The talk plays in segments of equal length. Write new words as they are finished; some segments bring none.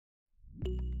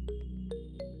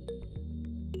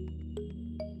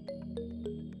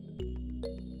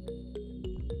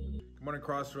morning,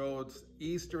 Crossroads.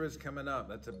 Easter is coming up.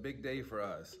 That's a big day for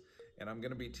us. And I'm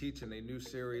going to be teaching a new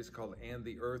series called And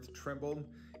the Earth Trembled.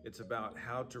 It's about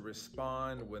how to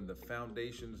respond when the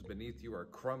foundations beneath you are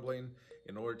crumbling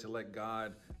in order to let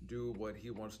God do what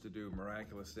he wants to do,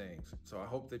 miraculous things. So I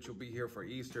hope that you'll be here for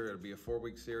Easter. It'll be a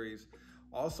 4-week series.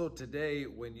 Also today,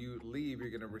 when you leave, you're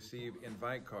going to receive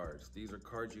invite cards. These are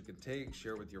cards you can take,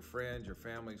 share with your friends, your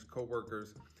families,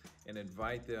 co-workers, and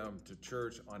invite them to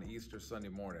church on Easter Sunday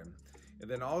morning. And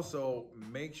then also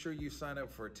make sure you sign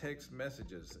up for text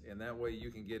messages, and that way you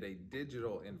can get a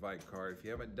digital invite card. If you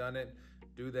haven't done it,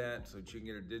 do that so that you can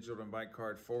get a digital invite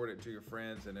card, forward it to your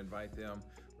friends and invite them.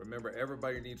 Remember,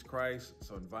 everybody needs Christ,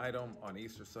 so invite them on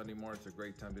Easter Sunday morning. It's a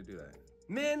great time to do that.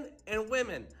 Men and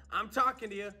women, I'm talking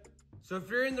to you. So if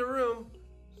you're in the room,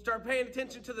 start paying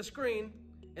attention to the screen,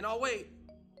 and I'll wait.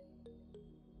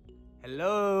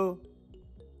 Hello?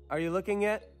 Are you looking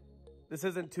yet? This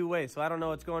isn't two-way, so I don't know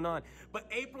what's going on. But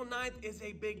April 9th is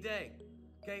a big day.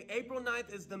 Okay, April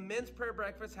 9th is the men's prayer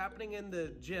breakfast happening in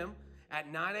the gym at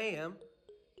 9 a.m.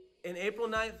 And April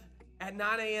 9th at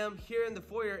 9 a.m. here in the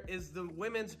foyer is the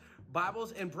women's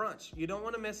Bibles and brunch. You don't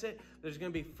want to miss it. There's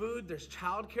going to be food. There's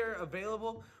childcare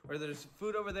available, or there's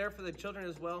food over there for the children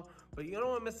as well. But you don't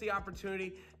want to miss the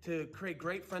opportunity to create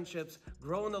great friendships,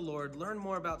 grow in the Lord, learn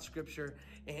more about Scripture,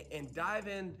 and dive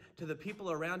into the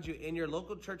people around you in your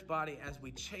local church body as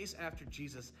we chase after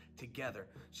Jesus together.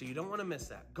 So you don't want to miss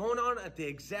that. Going on at the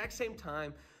exact same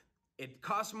time. It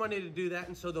costs money to do that,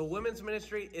 and so the women's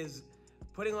ministry is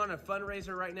putting on a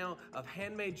fundraiser right now of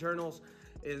handmade journals.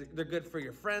 They're good for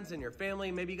your friends and your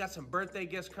family. Maybe you got some birthday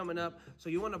gifts coming up, so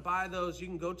you want to buy those. You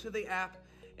can go to the app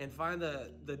and find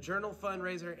the journal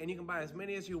fundraiser, and you can buy as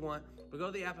many as you want. But go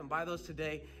to the app and buy those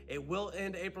today. It will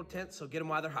end April 10th, so get them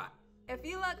while they're hot. If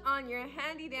you look on your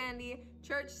handy dandy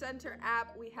Church Center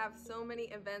app, we have so many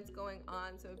events going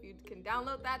on. So if you can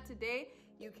download that today,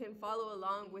 you can follow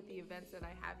along with the events that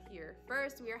I have here.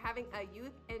 First, we are having a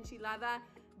youth enchilada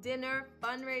dinner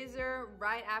fundraiser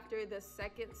right after the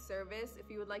second service. If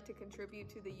you would like to contribute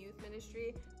to the youth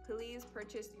ministry, please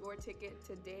purchase your ticket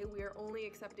today. We are only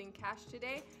accepting cash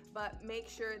today, but make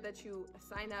sure that you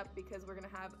sign up because we're gonna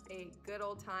have a good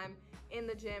old time in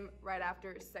the gym right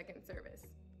after second service.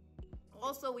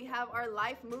 Also, we have our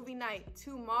Life movie night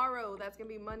tomorrow. That's gonna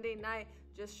be Monday night.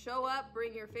 Just show up,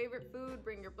 bring your favorite food,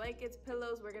 bring your blankets,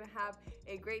 pillows. We're gonna have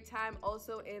a great time.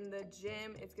 Also in the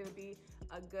gym, it's gonna be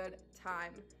a good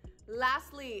time.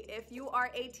 Lastly, if you are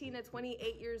 18 to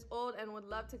 28 years old and would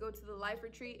love to go to the Life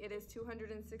Retreat, it is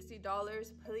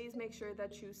 $260. Please make sure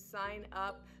that you sign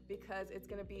up because it's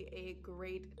gonna be a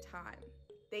great time.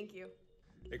 Thank you.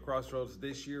 Hey Crossroads,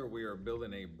 this year we are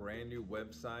building a brand new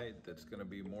website that's going to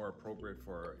be more appropriate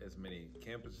for as many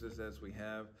campuses as we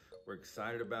have. We're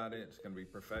excited about it. It's going to be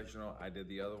professional. I did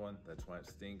the other one. That's why it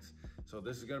stinks. So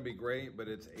this is going to be great, but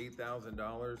it's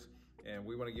 $8,000. And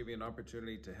we want to give you an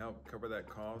opportunity to help cover that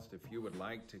cost. If you would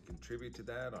like to contribute to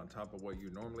that on top of what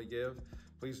you normally give,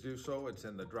 please do so. It's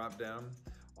in the drop down.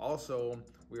 Also,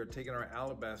 we are taking our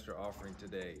Alabaster offering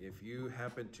today. If you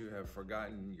happen to have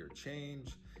forgotten your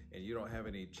change and you don't have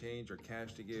any change or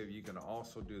cash to give, you can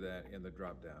also do that in the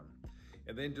drop down.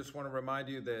 And then just want to remind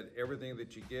you that everything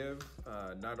that you give,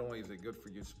 not only is it good for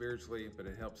you spiritually, but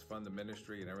it helps fund the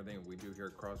ministry and everything we do here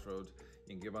at Crossroads.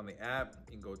 You can give on the app,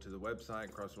 you can go to the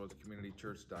website,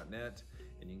 crossroadscommunitychurch.net,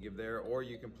 and you can give there, or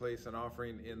you can place an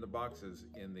offering in the boxes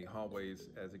in the hallways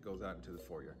as it goes out into the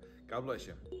foyer. God bless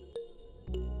you.